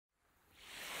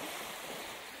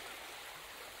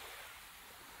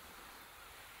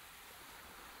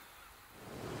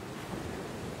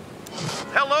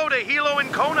hello to Hilo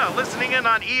and Kona, listening in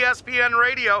on ESPN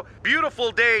Radio.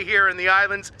 Beautiful day here in the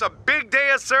islands. It's a big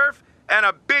day of surf and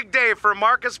a big day for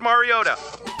Marcus Mariota.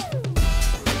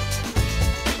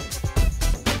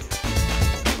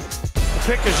 The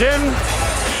pick is in.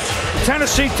 The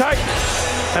Tennessee Titans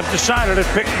have decided at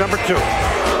pick number 2.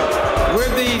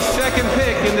 With the second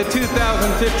pick in the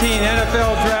 2015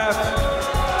 NFL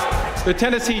Draft, the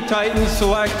Tennessee Titans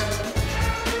select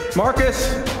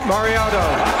Marcus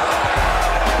Mariota,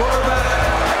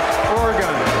 quarterback,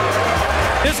 Oregon.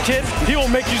 This kid, he will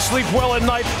make you sleep well at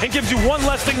night and gives you one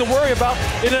less thing to worry about.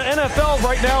 In the NFL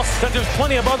right now, that there's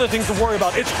plenty of other things to worry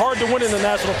about. It's hard to win in the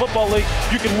National Football League.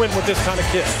 You can win with this kind of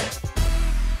kid.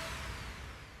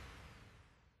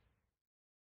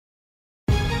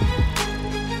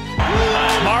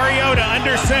 Mariota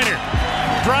under center,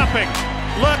 dropping,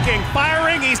 looking,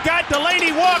 firing. He's got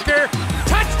Delaney Walker.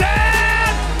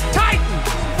 Touchdown! Titans!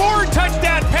 4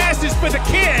 touchdown passes for the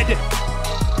kid.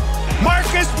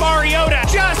 Marcus Mariota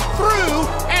just threw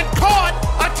and caught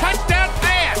a touchdown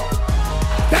pass.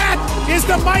 That is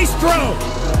the Maestro,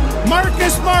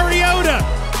 Marcus Mariota.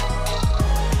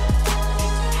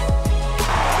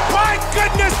 My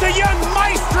goodness, the young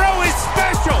Maestro is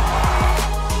special.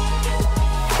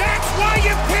 That's why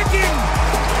you pick him.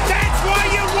 That's why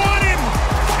you want him.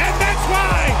 And that's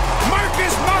why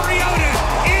Marcus Mariota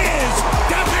is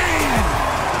the man.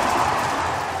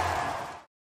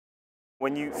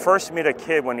 When you first meet a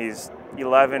kid when he's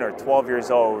 11 or 12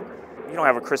 years old, you don't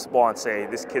have a crystal ball and say,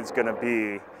 this kid's going to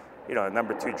be, a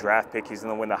number 2 draft pick, he's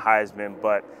going to win the Heisman,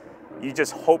 but you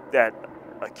just hope that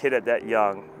a kid at that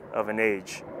young of an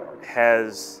age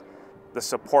has the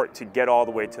support to get all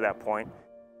the way to that point.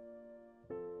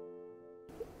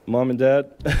 Mom and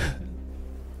Dad,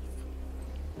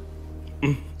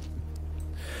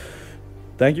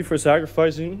 thank you for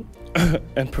sacrificing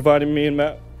and providing me and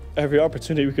Matt every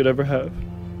opportunity we could ever have.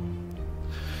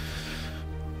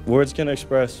 Words can't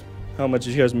express how much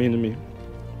you guys mean to me.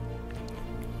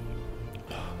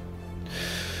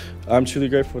 I'm truly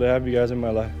grateful to have you guys in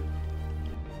my life.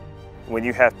 When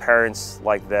you have parents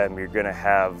like them, you're going to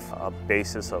have a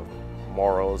basis of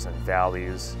morals and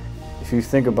values. If you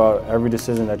think about every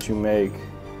decision that you make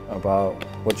about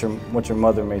what your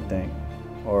mother may think,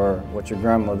 or what your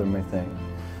grandmother may think,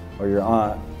 or your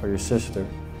aunt, or your sister,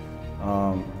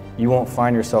 you won't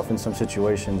find yourself in some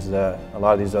situations that a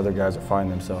lot of these other guys are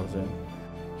finding themselves in.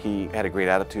 He had a great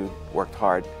attitude, worked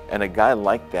hard, and a guy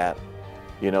like that,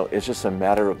 it's just a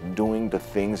matter of doing the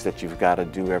things that you've got to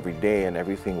do every day and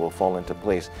everything will fall into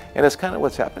place. And that's kind of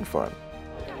what's happened for him.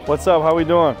 What's up? How we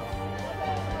doing?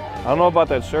 I don't know about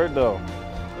that shirt though.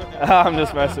 I'm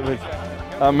just messing with you.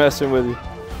 I'm messing with you.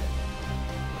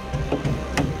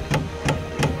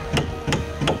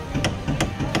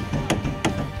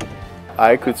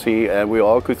 I could see, and we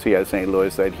all could see at St.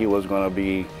 Louis, that he was going to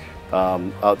be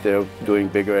out there doing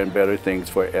bigger and better things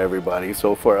for everybody.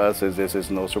 So for us, this is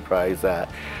no surprise that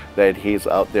he's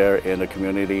out there in the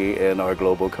community, in our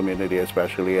global community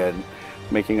especially, and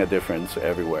making a difference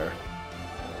everywhere.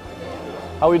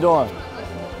 How we doing?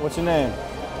 What's your name?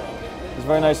 It's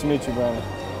very nice to meet you, Brandon.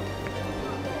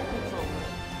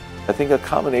 I think a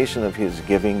combination of his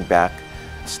giving back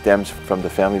stems from the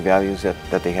family values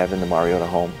that they have in the Mariota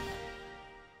home.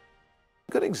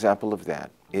 A good example of that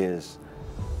is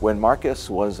when Marcus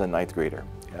was a 9th grader,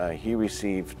 he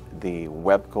received the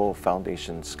Webco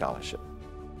Foundation Scholarship.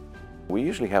 We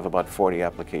usually have about 40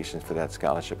 applications for that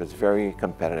scholarship. It's very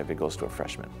competitive. It goes to a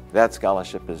freshman. That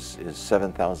scholarship is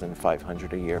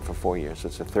 $7,500 a year for 4 years. So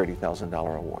it's a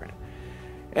 $30,000 award.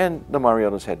 And the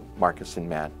Mariotas had Marcus and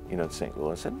Matt, at St.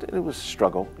 Louis, and it was a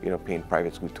struggle, paying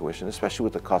private school tuition, especially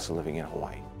with the cost of living in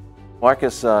Hawaii.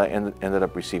 Marcus ended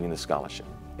up receiving the scholarship.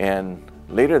 And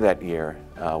later that year,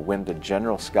 when the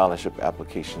general scholarship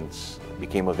applications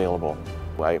became available,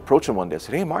 I approached him one day and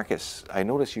said, hey, Marcus, I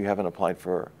noticed you haven't applied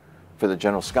for the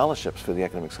general scholarships, for the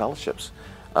academic scholarships.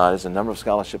 There's a number of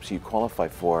scholarships you qualify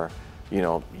for.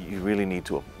 You really need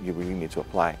to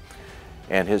apply.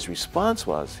 And his response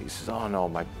was, he says, oh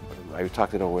no, I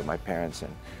talked it over with my parents,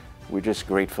 and we're just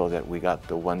grateful that we got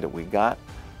the one that we got,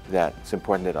 that it's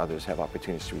important that others have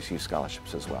opportunities to receive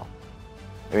scholarships as well.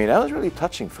 I mean, that was really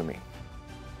touching for me.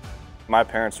 My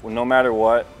parents, no matter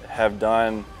what, have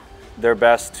done their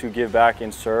best to give back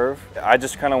and serve. I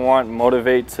just kind of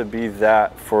motivate to be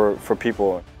that for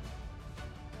people.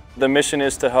 The mission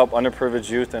is to help underprivileged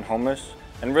youth and homeless.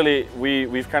 And really,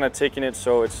 we've kind of taken it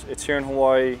so it's here in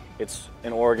Hawaii, it's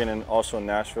in Oregon, and also in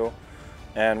Nashville.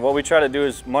 And what we try to do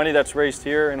is money that's raised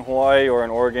here in Hawaii or in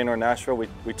Oregon or Nashville,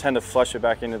 we tend to flush it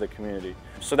back into the community.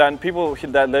 So that people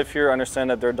that live here understand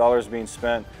that their dollar is being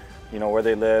spent where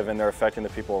they live, and they're affecting the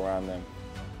people around them.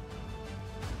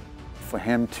 For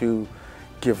him to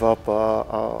give up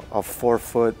a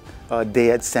 4-foot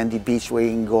day at Sandy Beach where he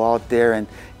can go out there and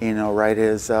ride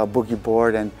his boogie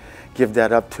board and give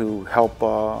that up to help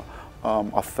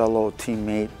a fellow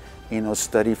teammate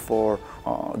study for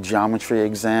geometry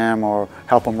exam or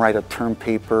help him write a term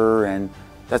paper, and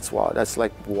that's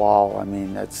like wow. I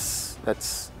mean,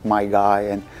 that's my guy,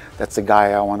 and that's the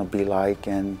guy I want to be like,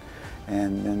 and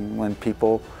when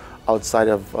people outside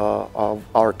of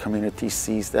our community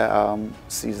sees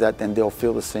that, then they'll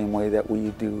feel the same way that we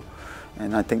do,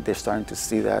 and I think they're starting to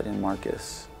see that in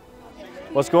Marcus.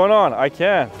 What's going on? I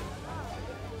can.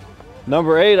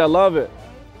 Number 8, I love it.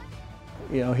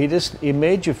 He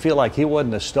made you feel like he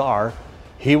wasn't a star.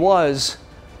 He was,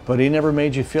 but he never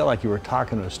made you feel like you were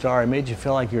talking to a star. He made you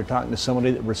feel like you were talking to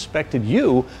somebody that respected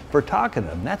you for talking to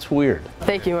them. That's weird.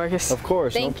 Thank you, Marcus. Of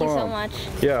course, Thank you so much.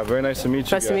 Yeah, very nice to meet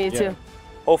you. Nice to meet you too.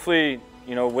 Hopefully,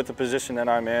 with the position that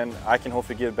I'm in, I can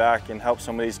hopefully give back and help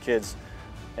some of these kids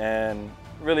and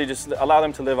really just allow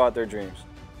them to live out their dreams.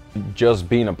 Just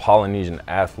being a Polynesian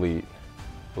athlete,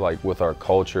 like with our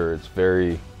culture, it's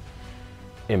very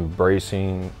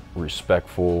embracing,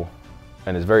 respectful,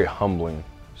 and it's very humbling.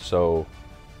 So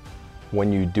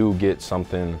when you do get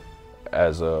something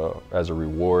as a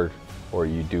reward, or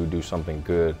you do something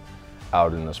good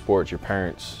out in the sports, your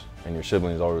parents and your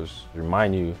siblings always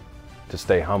remind you to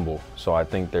stay humble. So I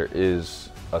think there is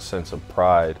a sense of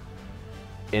pride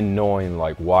in knowing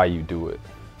like why you do it,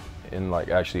 in like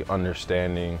actually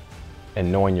understanding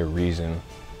and knowing your reason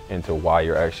into why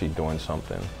you're actually doing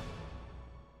something.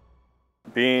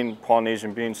 Being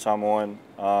Polynesian, being Samoan,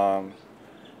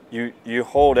 you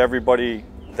hold everybody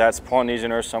that's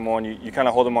Polynesian or Samoan, you kind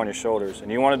of hold them on your shoulders,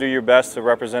 and you want to do your best to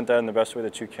represent that in the best way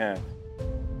that you can.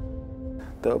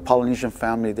 The Polynesian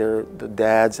family, they're the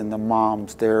dads and the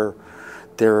moms, they're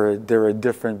a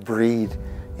different breed.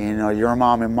 Your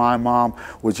mom and my mom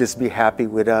would just be happy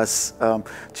with us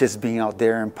just being out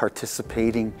there and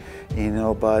participating,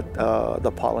 but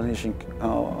the Polynesian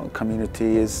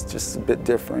community is just a bit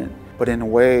different. But in a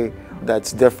way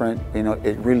that's different,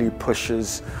 it really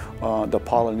pushes the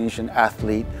Polynesian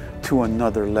athlete to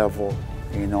another level,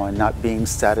 and not being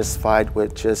satisfied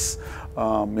with just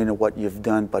what you've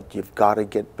done, but you've got to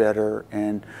get better,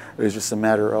 and it's just a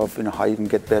matter of how you can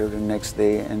get better the next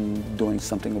day and doing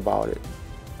something about it.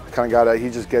 The kind of guy that he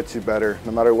just gets you better,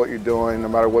 no matter what you're doing, no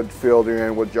matter what field you're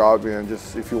in, what job you're in.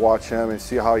 Just if you watch him and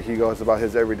see how he goes about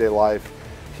his everyday life,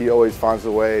 he always finds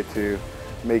a way to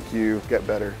make you get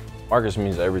better. Marcus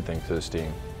means everything to this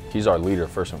team. He's our leader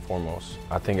first and foremost.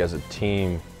 I think as a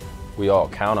team, we all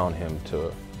count on him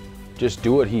to just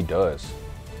do what he does.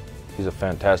 He's a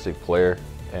fantastic player,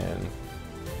 and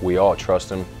we all trust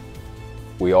him.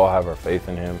 We all have our faith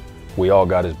in him. We all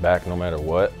got his back no matter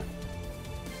what.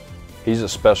 He's a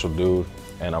special dude,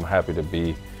 and I'm happy to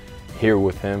be here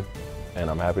with him,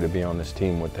 and I'm happy to be on this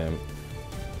team with him.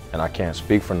 And I can't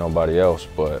speak for nobody else,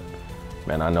 but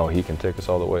man, I know he can take us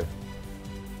all the way.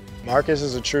 Marcus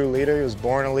is a true leader. He was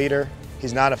born a leader.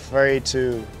 He's not afraid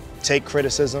to take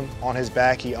criticism on his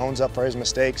back. He owns up for his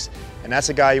mistakes, and that's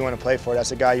a guy you want to play for.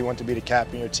 That's a guy you want to be the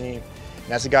captain of your team. And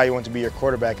that's a guy you want to be your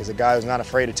quarterback, is a guy who's not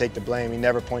afraid to take the blame. He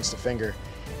never points the finger.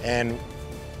 And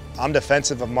I'm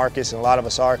defensive of Marcus, and a lot of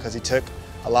us are, because he took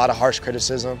a lot of harsh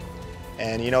criticism.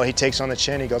 And he takes on the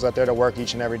chin. He goes out there to work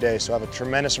each and every day. So I have a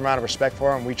tremendous amount of respect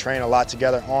for him. We train a lot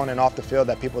together on and off the field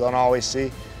that people don't always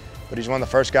see. But he's one of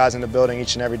the first guys in the building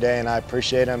each and every day, and I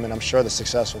appreciate him, and I'm sure the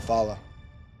success will follow.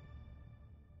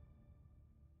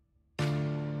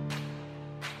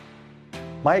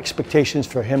 My expectations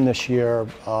for him this year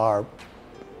have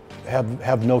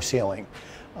no ceiling.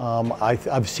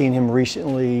 I've seen him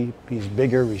recently. He's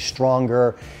bigger, he's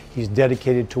stronger, he's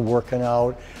dedicated to working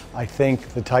out. I think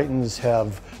the Titans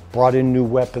have brought in new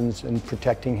weapons in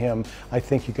protecting him. I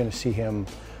think you're going to see him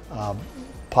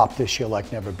pop this year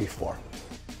like never before.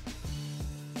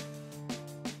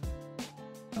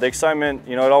 The excitement,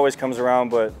 it always comes around,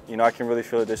 but I can really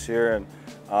feel it this year, and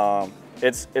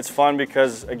it's fun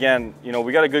because, again,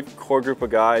 we got a good core group of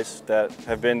guys that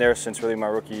have been there since really my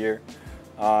rookie year,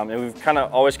 and we've kind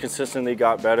of always consistently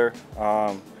got better.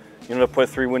 To put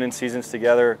 3 winning seasons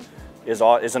together is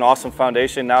an awesome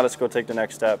foundation. Now let's go take the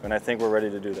next step, and I think we're ready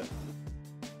to do that.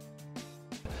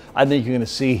 I think you're going to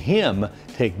see him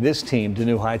take this team to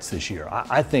new heights this year.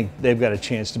 I think they've got a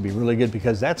chance to be really good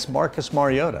because that's Marcus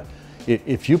Mariota.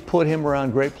 If you put him around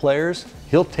great players,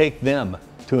 he'll take them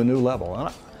to a new level.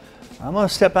 And I'm going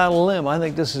to step out on a limb. I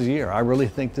think this is the year. I really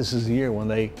think this is the year when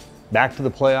they back to the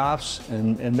playoffs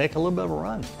and make a little bit of a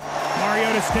run.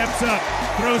 Mariota steps up,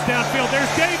 throws downfield.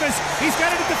 There's Davis. He's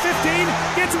got it at the 15,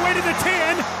 gets away to the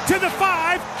 10, to the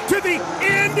 5, to the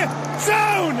end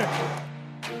zone.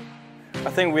 I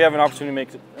think we have an opportunity to make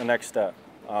a next step.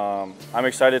 I'm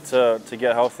excited to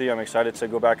get healthy. I'm excited to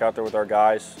go back out there with our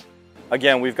guys.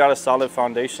 Again, we've got a solid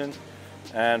foundation,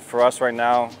 and for us right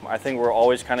now, I think we're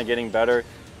always kind of getting better.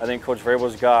 I think Coach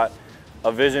Vrabel's got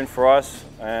a vision for us,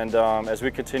 and as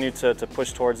we continue to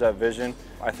push towards that vision,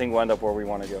 I think we'll end up where we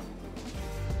want to go.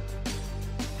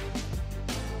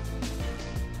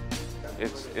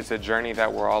 It's a journey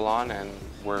that we're all on, and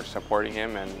we're supporting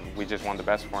him, and we just want the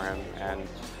best for him. And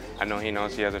I know he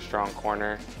knows he has a strong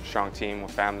corner, strong team with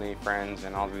family, friends,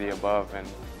 and all of the above, and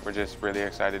we're just really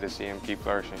excited to see him keep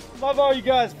flourishing. Love all you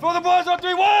guys. For the boys on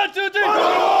 3, 1, 2, 3.